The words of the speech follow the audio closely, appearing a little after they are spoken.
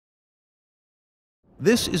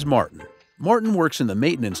This is Martin. Martin works in the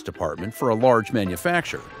maintenance department for a large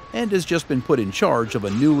manufacturer and has just been put in charge of a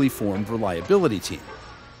newly formed reliability team.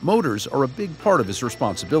 Motors are a big part of his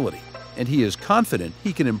responsibility, and he is confident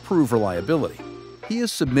he can improve reliability. He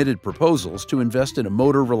has submitted proposals to invest in a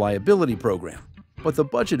motor reliability program, but the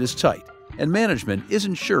budget is tight, and management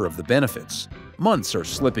isn't sure of the benefits. Months are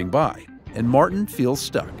slipping by, and Martin feels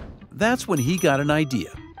stuck. That's when he got an idea.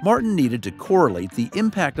 Martin needed to correlate the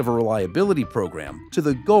impact of a reliability program to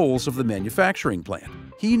the goals of the manufacturing plant.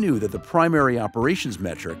 He knew that the primary operations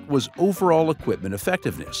metric was overall equipment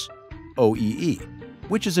effectiveness, OEE,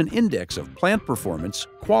 which is an index of plant performance,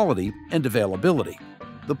 quality, and availability.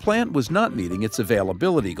 The plant was not meeting its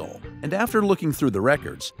availability goal, and after looking through the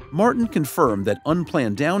records, Martin confirmed that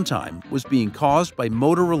unplanned downtime was being caused by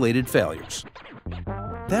motor-related failures.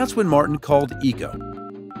 That's when Martin called ECO.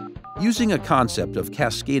 Using a concept of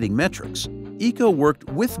cascading metrics, ECO worked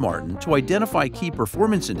with Martin to identify key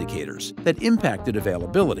performance indicators that impacted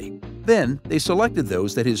availability. Then, they selected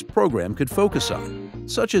those that his program could focus on,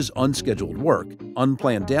 such as unscheduled work,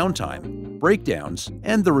 unplanned downtime, breakdowns,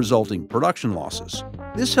 and the resulting production losses.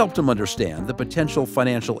 This helped him understand the potential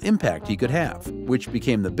financial impact he could have, which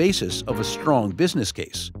became the basis of a strong business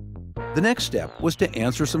case. The next step was to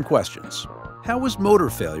answer some questions. How was motor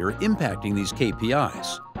failure impacting these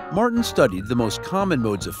KPIs? Martin studied the most common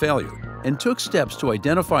modes of failure and took steps to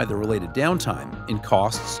identify the related downtime in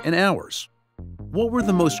costs and hours. What were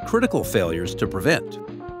the most critical failures to prevent?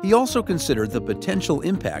 He also considered the potential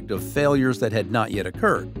impact of failures that had not yet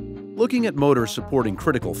occurred. Looking at motors supporting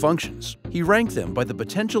critical functions, he ranked them by the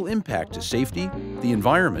potential impact to safety, the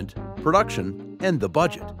environment, production, and the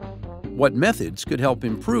budget. What methods could help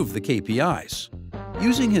improve the KPIs?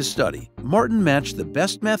 Using his study, Martin matched the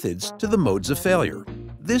best methods to the modes of failure.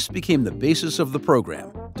 This became the basis of the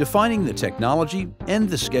program, defining the technology and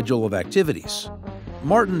the schedule of activities.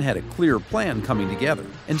 Martin had a clear plan coming together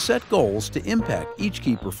and set goals to impact each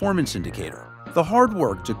key performance indicator. The hard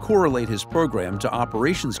work to correlate his program to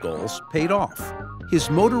operations goals paid off. His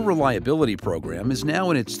motor reliability program is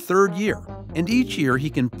now in its third year, and each year he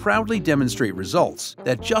can proudly demonstrate results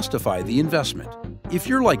that justify the investment. If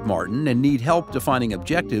you're like Martin and need help defining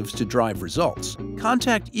objectives to drive results,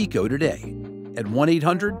 contact ECO today at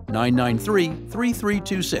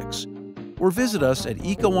 1-800-993-3326 or visit us at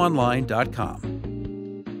ecoonline.com.